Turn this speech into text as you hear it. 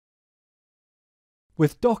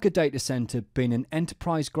With Docker Datacenter being an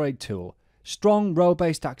enterprise-grade tool, strong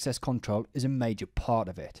role-based access control is a major part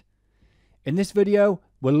of it. In this video,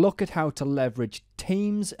 we'll look at how to leverage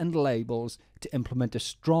teams and labels to implement a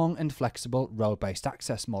strong and flexible role-based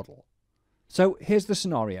access model. So here's the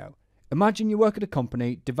scenario. Imagine you work at a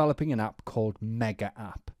company developing an app called Mega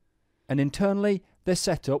App. And internally, they're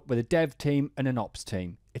set up with a dev team and an ops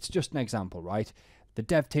team. It's just an example, right? The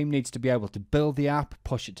dev team needs to be able to build the app,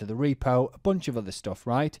 push it to the repo, a bunch of other stuff,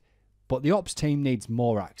 right? But the ops team needs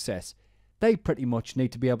more access. They pretty much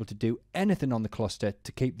need to be able to do anything on the cluster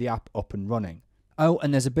to keep the app up and running. Oh,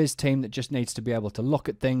 and there's a biz team that just needs to be able to look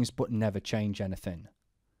at things but never change anything.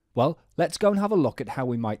 Well, let's go and have a look at how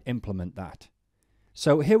we might implement that.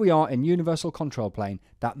 So here we are in Universal Control Plane,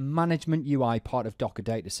 that management UI part of Docker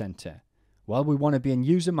Datacenter. Well, we want to be in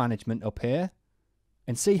user management up here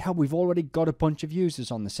and see how we've already got a bunch of users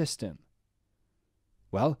on the system.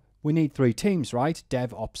 Well, we need 3 teams, right?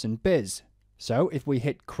 Dev, Ops, and Biz. So if we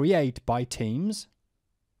hit Create by Teams,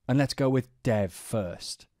 and let's go with Dev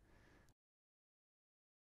first.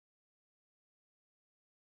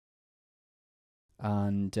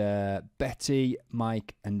 And Betty,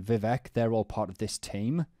 Mike, and Vivek, they're all part of this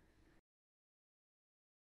team.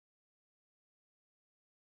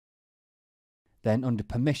 Then under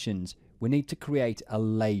permissions, we need to create a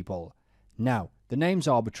label. Now, the name's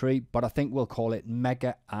arbitrary, but I think we'll call it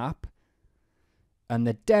Mega App. And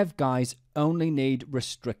the dev guys only need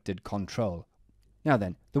restricted control. Now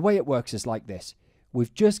then, the way it works is like this.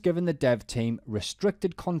 We've just given the dev team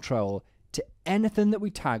restricted control to anything that we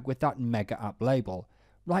tag with that Mega App label.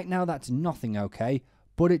 Right now that's nothing, okay?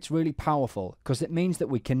 But it's really powerful because it means that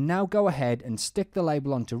we can now go ahead and stick the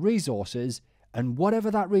label onto resources, and whatever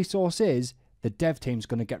that resource is, the dev team's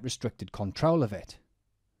going to get restricted control of it.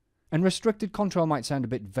 And restricted control might sound a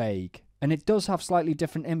bit vague, and it does have slightly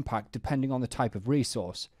different impact depending on the type of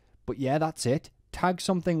resource. But yeah, that's it. Tag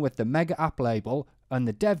something with the Mega App label and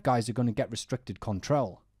the dev guys are going to get restricted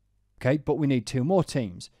control. Okay, but we need 2 more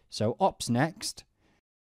teams. So Ops next.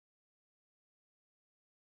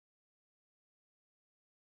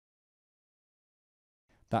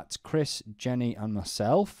 That's Chris, Jenny, and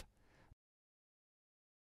myself.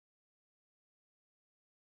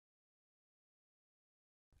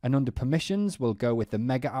 And under permissions, we'll go with the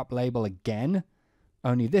Mega App label again,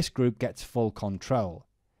 only this group gets full control.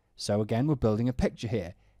 So again, we're building a picture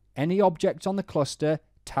here. Any objects on the cluster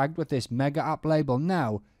tagged with this Mega App label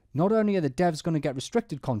now, not only are the devs going to get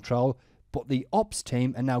restricted control, but the ops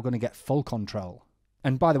team are now going to get full control.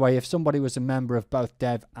 And by the way, if somebody was a member of both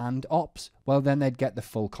dev and ops, well then they'd get the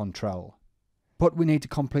full control. But we need to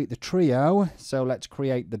complete the trio, so let's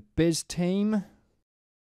create the biz team.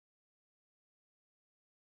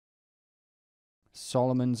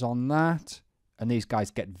 Solomon's on that, and these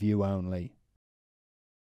guys get view only.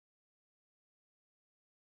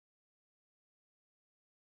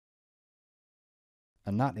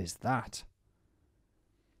 And that is that.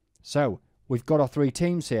 So we've got our 3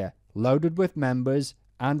 teams here, loaded with members,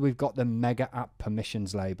 and we've got the Mega App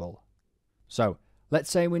permissions label. So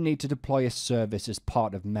let's say we need to deploy a service as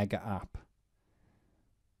part of Mega App.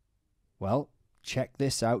 Well, check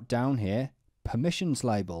this out down here, permissions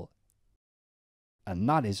label. And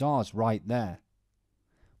that is ours right there.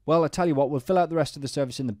 Well, I tell you what, we'll fill out the rest of the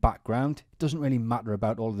service in the background. It doesn't really matter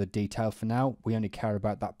about all of the detail for now. We only care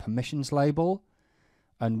about that permissions label.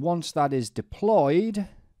 And once that is deployed,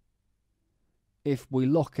 if we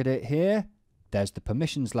look at it here, there's the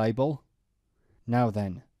permissions label. Now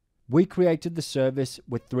then, we created the service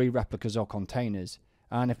with 3 replicas or containers.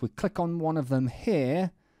 And if we click on one of them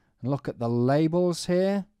here and look at the labels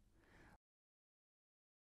here,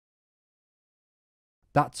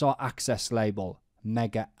 that's our access label,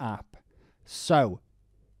 Mega App. So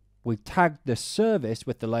we tagged the service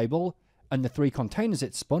with the label, and the 3 containers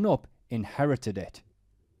it spun up inherited it.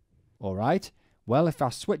 Alright, well, if I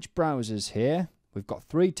switch browsers here, we've got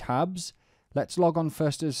 3 tabs. Let's log on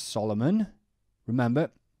first as Solomon. Remember,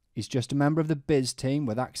 he's just a member of the biz team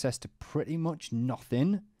with access to pretty much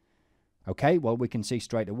nothing. Okay, well, we can see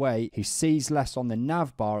straight away he sees less on the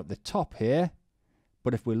nav bar at the top here.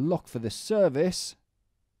 But if we look for the service,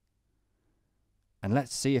 and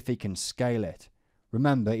let's see if he can scale it.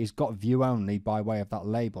 Remember, he's got view only by way of that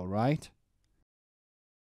label, right?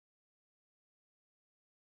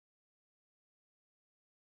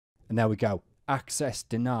 And there we go, access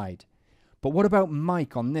denied. But what about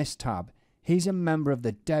Mike on this tab? He's a member of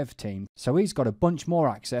the dev team, so he's got a bunch more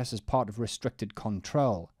access as part of restricted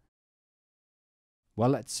control. Well,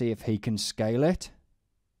 let's see if he can scale it.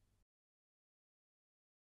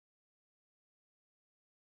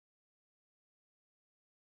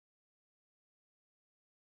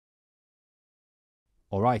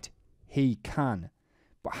 Alright, he can.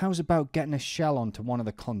 But how's about getting a shell onto one of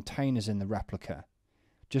the containers in the replica?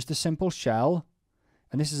 Just a simple shell.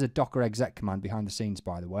 And this is a Docker exec command behind the scenes,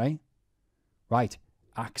 by the way. Right,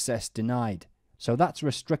 access denied. So that's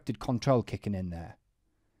restricted control kicking in there.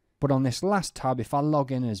 But on this last tab, if I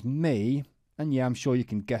log in as me, and yeah, I'm sure you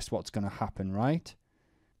can guess what's going to happen, right?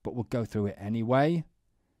 But we'll go through it anyway.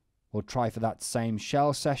 We'll try for that same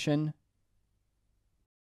shell session.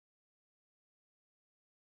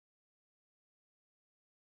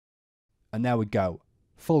 And there we go.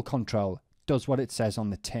 Full control. Does what it says on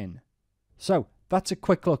the tin. So, that's a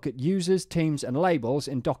quick look at users, teams and labels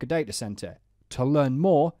in Docker Datacenter. To learn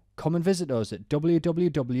more, come and visit us at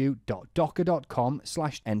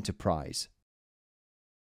www.docker.com/enterprise.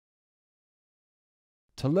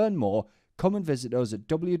 To learn more, come and visit us at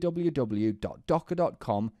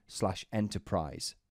www.docker.com/enterprise.